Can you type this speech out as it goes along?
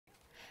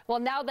Well,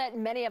 now that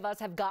many of us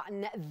have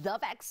gotten the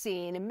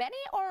vaccine, many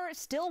are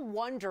still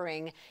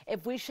wondering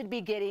if we should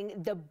be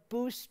getting the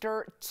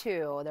booster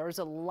too. There's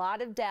a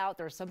lot of doubt.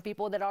 There are some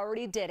people that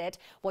already did it.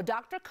 Well,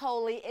 Dr.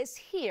 Coley is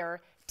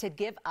here to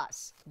give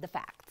us the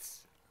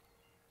facts.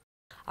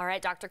 All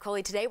right, Dr.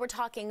 Coley, today we're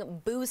talking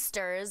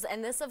boosters,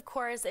 and this, of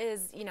course,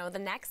 is, the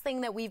next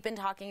thing that we've been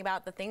talking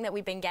about, the thing that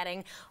we've been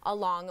getting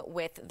along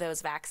with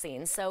those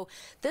vaccines. So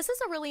this is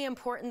a really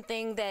important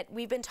thing that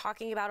we've been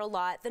talking about a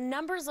lot. The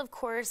numbers, of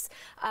course,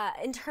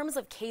 in terms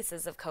of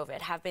cases of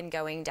COVID have been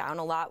going down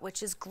a lot,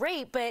 which is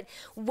great, but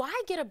why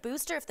get a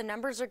booster if the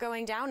numbers are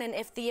going down and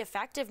if the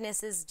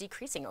effectiveness is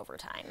decreasing over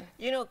time?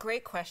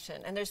 Great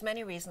question, and there's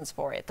many reasons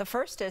for it. The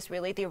first is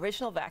really the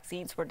original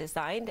vaccines were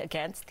designed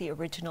against the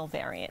original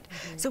variant.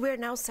 So we're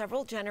now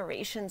several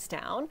generations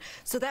down.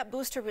 So that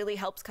booster really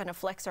helps kind of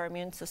flex our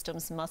immune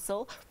system's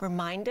muscle,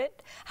 remind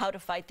it how to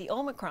fight the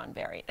Omicron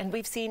variant. And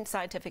we've seen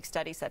scientific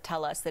studies that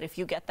tell us that if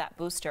you get that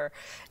booster,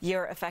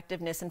 your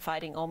effectiveness in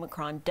fighting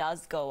Omicron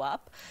does go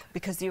up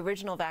because the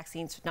original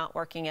vaccine's not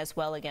working as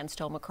well against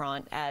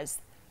Omicron as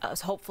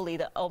hopefully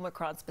the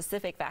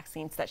Omicron-specific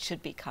vaccines that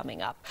should be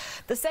coming up.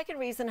 The second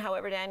reason,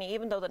 however, Danny,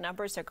 even though the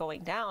numbers are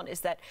going down,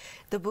 is that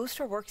the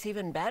booster works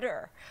even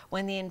better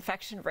when the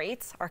infection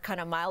rates are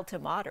kind of mild to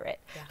moderate.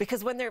 Yeah.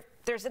 Because when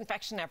there's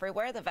infection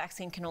everywhere, the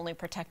vaccine can only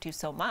protect you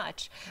so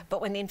much. But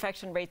when the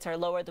infection rates are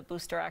lower, the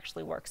booster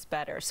actually works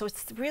better. So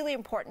it's really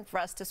important for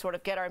us to sort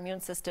of get our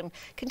immune system,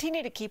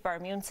 continue to keep our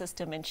immune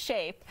system in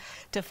shape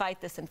to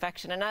fight this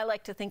infection. And I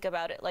like to think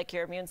about it like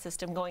your immune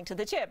system going to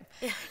the gym.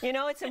 Yeah.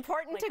 It's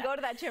important to go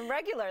to that gym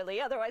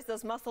regularly, otherwise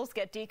those muscles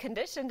get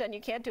deconditioned and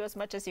you can't do as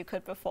much as you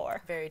could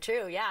before. Very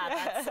true. Yeah,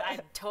 that's a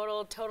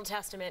total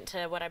testament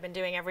to what I've been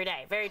doing every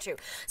day. Very true.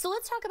 So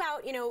let's talk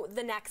about,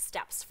 the next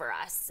steps for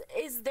us.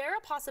 Is there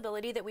a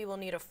possibility that we will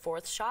need a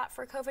fourth shot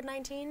for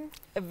COVID-19?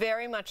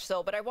 Very much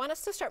so, but I want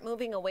us to start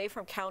moving away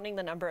from counting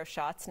the number of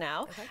shots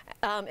now,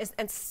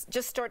 and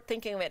just start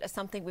thinking of it as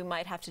something we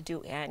might have to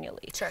do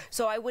annually. Sure.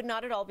 So I would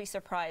not at all be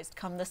surprised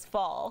come this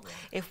fall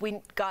if we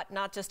got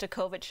not just a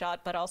COVID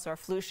shot, but also a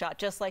flu shot,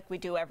 just like we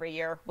do every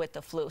year with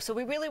the flu. So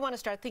we really want to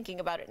start thinking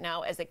about it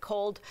now as a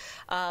cold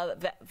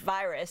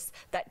virus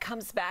that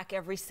comes back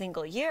every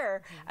single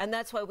year, and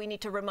that's why we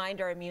need to remind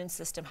our immune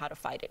system how to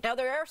fight it. Now,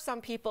 there are some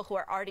people who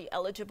are already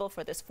eligible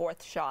for this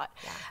fourth shot,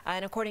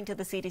 and according to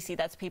the CDC,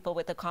 that's people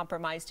with a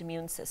compromised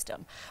immune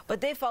system.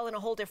 But they fall in a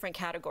whole different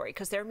category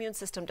because their immune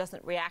system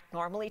doesn't react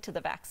normally to the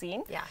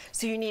vaccine. Yeah.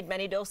 So you need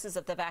many doses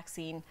of the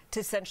vaccine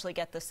to essentially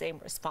get the same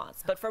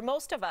response. But for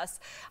most of us,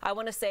 I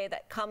want to say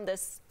that come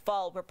this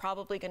fall, we're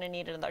probably going to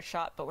need another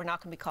shot, but we're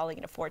not going to be calling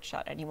it a fourth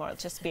shot anymore. It'll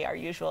just be our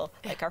usual,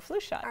 like our flu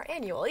shot. Our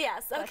annual,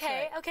 yes.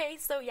 Okay, right. Okay,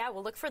 so yeah,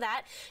 we'll look for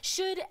that.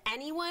 Should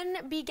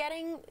anyone be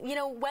getting,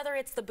 whether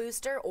it's the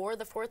booster or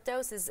the fourth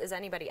dose, is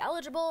anybody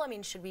eligible? I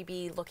mean, should we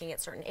be looking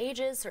at certain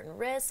ages, certain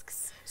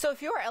risks? So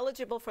if you're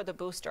eligible for the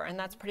booster, and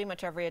that's pretty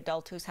much every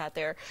adult who's had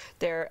their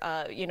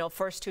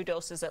first two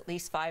doses at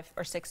least 5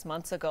 or 6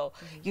 months ago,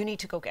 you need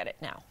to go get it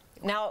now.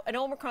 Now, an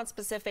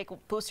Omicron-specific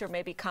booster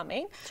may be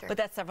coming, but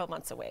that's several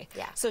months away.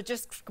 Yeah. So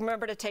just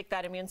remember to take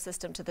that immune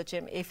system to the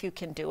gym if you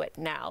can do it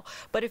now.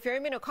 But if you're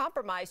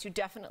immunocompromised, you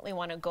definitely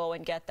want to go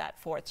and get that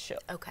fourth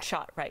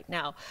shot right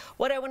now.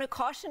 What I want to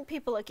caution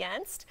people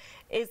against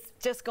is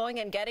just going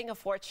and getting a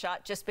fourth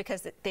shot just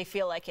because they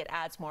feel like it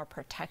adds more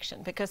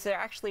protection, because there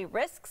are actually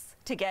risks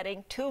to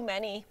getting too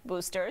many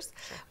boosters,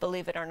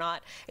 believe it or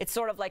not. It's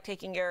sort of like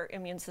taking your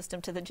immune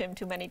system to the gym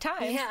too many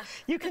times. Yeah.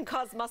 You can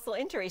cause muscle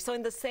injury. So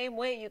in the same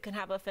way, you can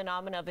have a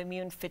phenomenon of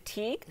immune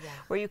fatigue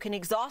where you can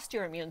exhaust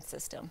your immune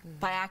system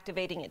by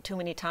activating it too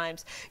many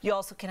times. You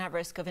also can have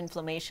risk of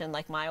inflammation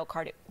like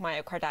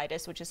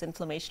myocarditis, which is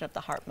inflammation of the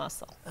heart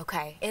muscle.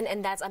 Okay, and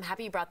I'm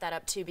happy you brought that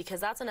up too,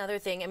 because that's another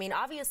thing. I mean,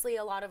 obviously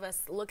a lot of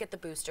us look at the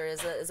booster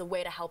as a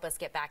way to help us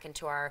get back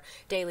into our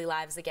daily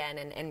lives again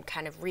and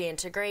kind of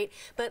reintegrate.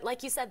 But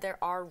like you said, there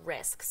are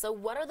risks. So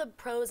what are the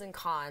pros and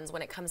cons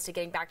when it comes to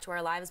getting back to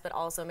our lives, but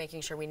also making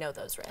sure we know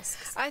those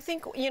risks? I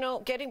think,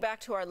 getting back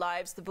to our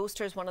lives, the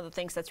booster is one of the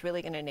things that's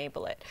really going to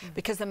enable it,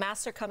 because the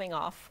masks are coming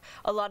off.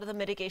 A lot of the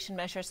mitigation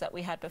measures that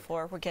we had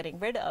before we're getting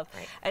rid of.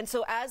 And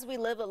so as we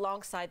live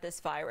alongside this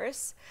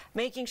virus,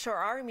 making sure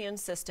our immune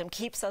system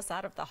keeps us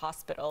out of the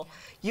hospital,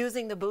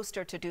 using the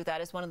booster to do that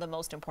is one of the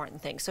most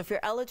important things. So if you're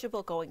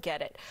eligible, go and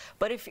get it.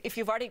 But if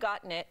you've already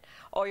gotten it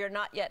or you're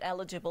not yet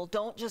eligible,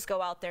 don't just go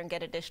out there and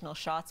get additional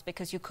shots,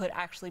 because you could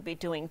actually be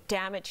doing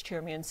damage to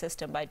your immune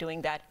system by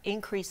doing that,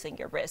 increasing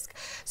your risk.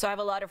 So I have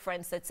a lot of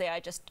friends that say, I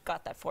just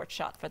got that fourth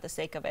shot for the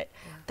sake of it.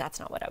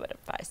 That's not what I would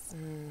advise.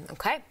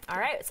 Okay, all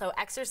right, so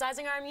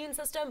exercising our immune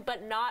system,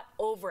 but not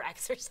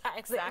over-exercising.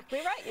 Exactly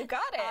right, you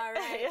got it. All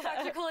right,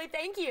 Dr. Coley,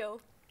 thank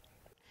you.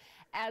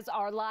 As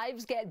our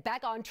lives get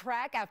back on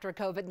track after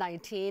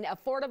COVID-19,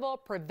 affordable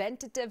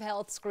preventative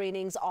health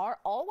screenings are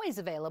always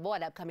available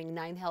at upcoming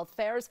 9Health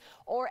fairs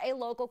or a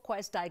local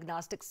Quest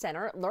Diagnostic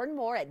Center. Learn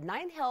more at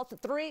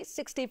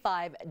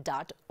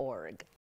 9health365.org.